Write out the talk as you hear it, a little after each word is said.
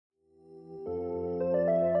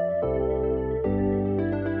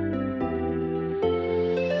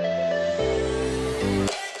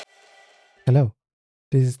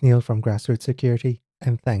This is Neil from Grassroots Security,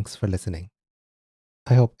 and thanks for listening.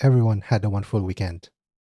 I hope everyone had a wonderful weekend.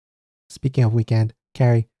 Speaking of weekend,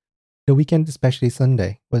 Carrie, the weekend, especially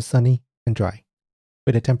Sunday, was sunny and dry,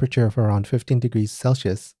 with a temperature of around 15 degrees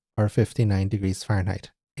Celsius or 59 degrees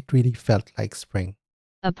Fahrenheit. It really felt like spring.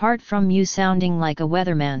 Apart from you sounding like a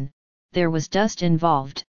weatherman, there was dust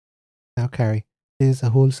involved. Now, Carrie, this is a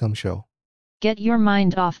wholesome show. Get your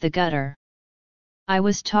mind off the gutter. I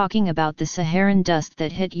was talking about the Saharan dust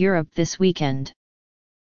that hit Europe this weekend.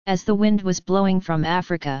 As the wind was blowing from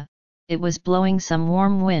Africa, it was blowing some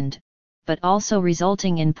warm wind, but also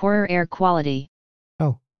resulting in poorer air quality.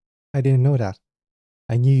 Oh, I didn't know that.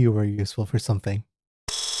 I knew you were useful for something.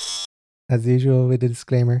 As usual with the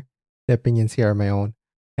disclaimer, the opinions here are my own,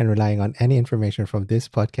 and relying on any information from this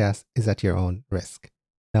podcast is at your own risk.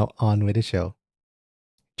 Now on with the show.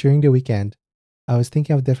 During the weekend, I was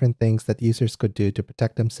thinking of different things that users could do to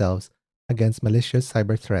protect themselves against malicious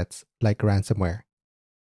cyber threats like ransomware.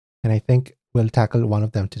 And I think we'll tackle one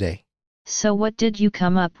of them today. So what did you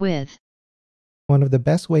come up with? One of the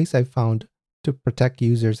best ways I've found to protect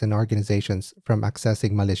users and organizations from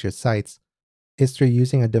accessing malicious sites is through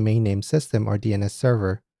using a domain name system or DNS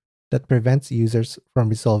server that prevents users from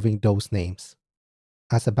resolving those names.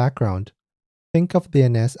 As a background, think of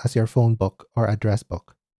DNS as your phone book or address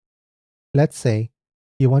book. Let's say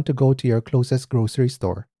you want to go to your closest grocery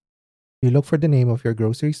store. You look for the name of your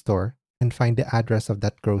grocery store and find the address of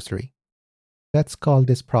that grocery. Let's call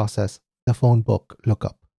this process the phone book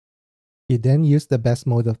lookup. You then use the best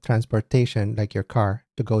mode of transportation, like your car,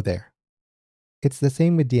 to go there. It's the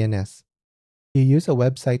same with DNS. You use a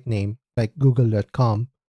website name like google.com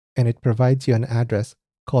and it provides you an address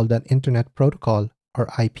called an Internet Protocol or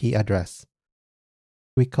IP address.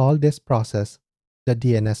 We call this process the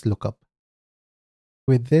DNS lookup.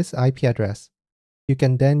 With this IP address, you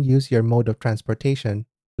can then use your mode of transportation,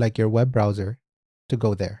 like your web browser, to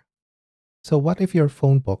go there. So what if your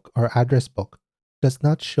phone book or address book does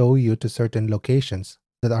not show you to certain locations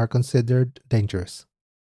that are considered dangerous?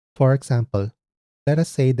 For example, let us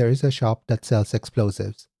say there is a shop that sells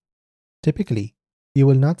explosives. Typically, you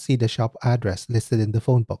will not see the shop address listed in the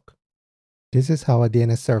phone book. This is how a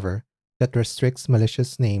DNS server that restricts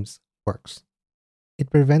malicious names works. It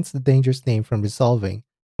prevents the dangerous name from resolving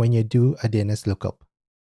when you do a DNS lookup.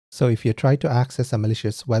 So if you try to access a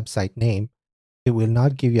malicious website name, it will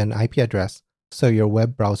not give you an IP address, so your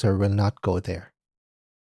web browser will not go there.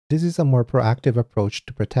 This is a more proactive approach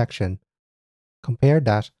to protection. Compare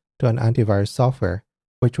that to an antivirus software,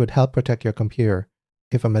 which would help protect your computer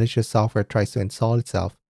if a malicious software tries to install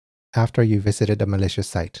itself after you visited a malicious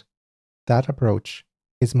site. That approach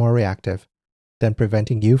is more reactive than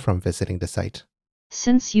preventing you from visiting the site.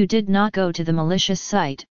 Since you did not go to the malicious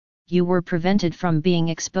site, you were prevented from being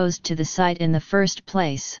exposed to the site in the first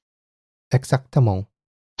place. Exactement.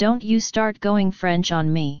 Don't you start going French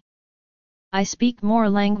on me. I speak more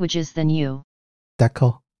languages than you.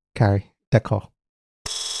 D'accord, Carrie, d'accord.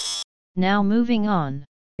 Now moving on.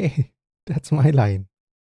 Hey, that's my line.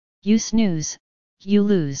 You snooze, you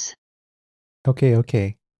lose.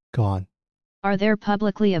 Okay, go on. Are there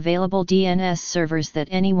publicly available DNS servers that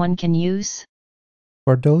anyone can use?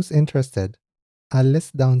 For those interested, I'll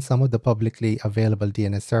list down some of the publicly available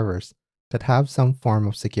DNS servers that have some form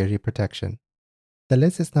of security protection. The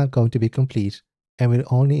list is not going to be complete and will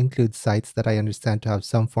only include sites that I understand to have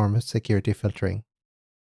some form of security filtering.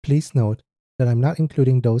 Please note that I'm not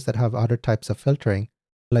including those that have other types of filtering,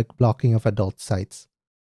 like blocking of adult sites,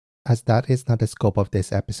 as that is not the scope of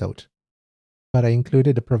this episode. But I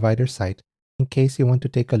included the provider site in case you want to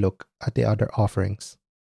take a look at the other offerings.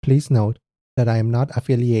 Please note that I am not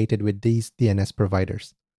affiliated with these DNS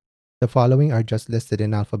providers. The following are just listed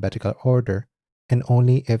in alphabetical order and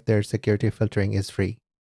only if their security filtering is free.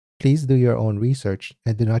 Please do your own research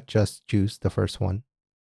and do not just choose the first one.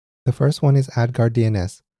 The first one is AdGuard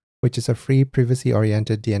DNS, which is a free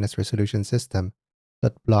privacy-oriented DNS resolution system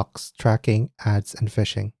that blocks tracking, ads, and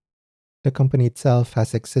phishing. The company itself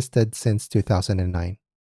has existed since 2009.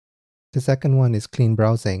 The second one is Clean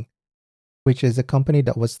Browsing, which is a company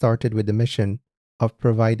that was started with the mission of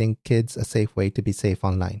providing kids a safe way to be safe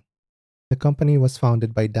online. The company was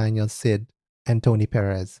founded by Daniel Sid and Tony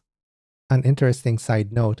Perez. An interesting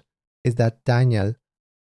side note is that Daniel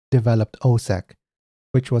developed OSEC,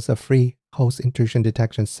 which was a free host intrusion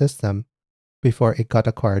detection system before it got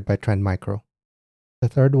acquired by Trend Micro. The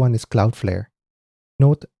third one is Cloudflare.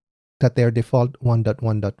 Note that their default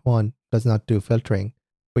 1.1.1 does not do filtering,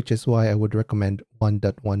 which is why I would recommend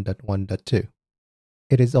 1.1.1.2.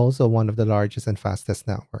 It is also one of the largest and fastest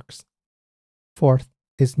networks. Fourth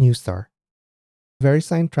is Newstar.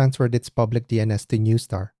 VeriSign transferred its public DNS to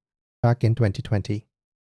Neustar back in 2020.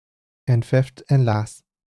 And fifth and last,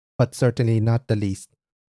 but certainly not the least,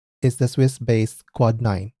 is the Swiss-based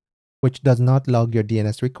Quad9, which does not log your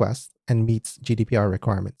DNS requests and meets GDPR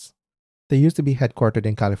requirements. They used to be headquartered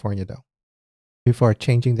in California though, before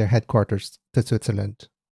changing their headquarters to Switzerland.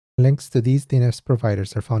 Links to these DNS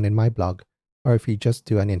providers are found in my blog, or if you just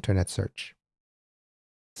do an internet search.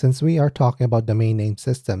 Since we are talking about domain name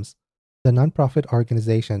systems, the nonprofit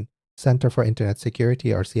organization Center for Internet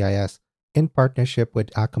Security, or CIS, in partnership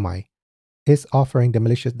with Akamai, is offering the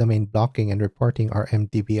malicious domain blocking and reporting, or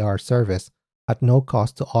MDBR, service at no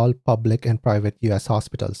cost to all public and private US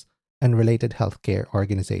hospitals and related healthcare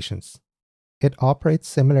organizations. It operates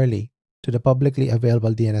similarly to the publicly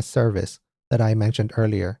available DNS service that I mentioned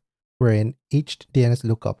earlier, wherein each DNS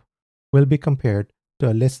lookup will be compared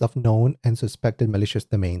to a list of known and suspected malicious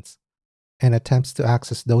domains, and attempts to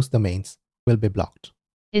access those domains will be blocked.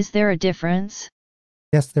 Is there a difference?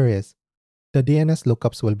 Yes, there is. The DNS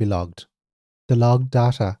lookups will be logged. The logged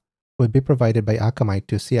data will be provided by Akamai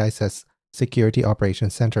to CIS's Security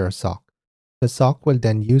Operations Center, or SOC. The SOC will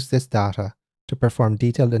then use this data to perform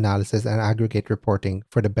detailed analysis and aggregate reporting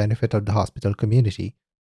for the benefit of the hospital community,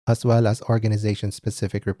 as well as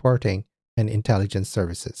organization-specific reporting and intelligence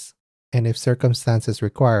services. And if circumstances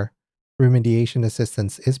require, remediation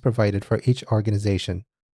assistance is provided for each organization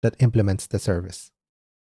that implements the service.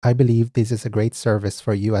 I believe this is a great service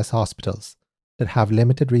for US hospitals that have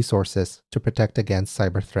limited resources to protect against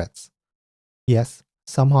cyber threats. Yes,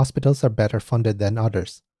 some hospitals are better funded than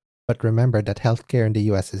others, but remember that healthcare in the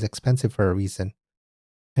US is expensive for a reason.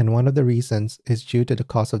 And one of the reasons is due to the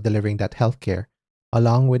cost of delivering that healthcare,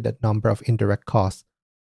 along with a number of indirect costs,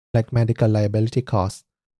 like medical liability costs,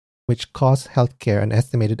 which cost healthcare an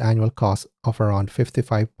estimated annual cost of around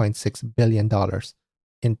 $55.6 billion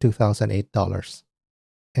in 2008 dollars.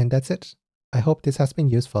 And that's it. I hope this has been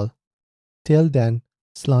useful. Till then,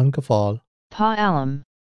 Slán go fóill. Paalam.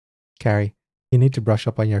 Carrie, you need to brush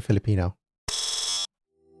up on your Filipino.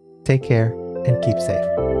 Take care and keep safe.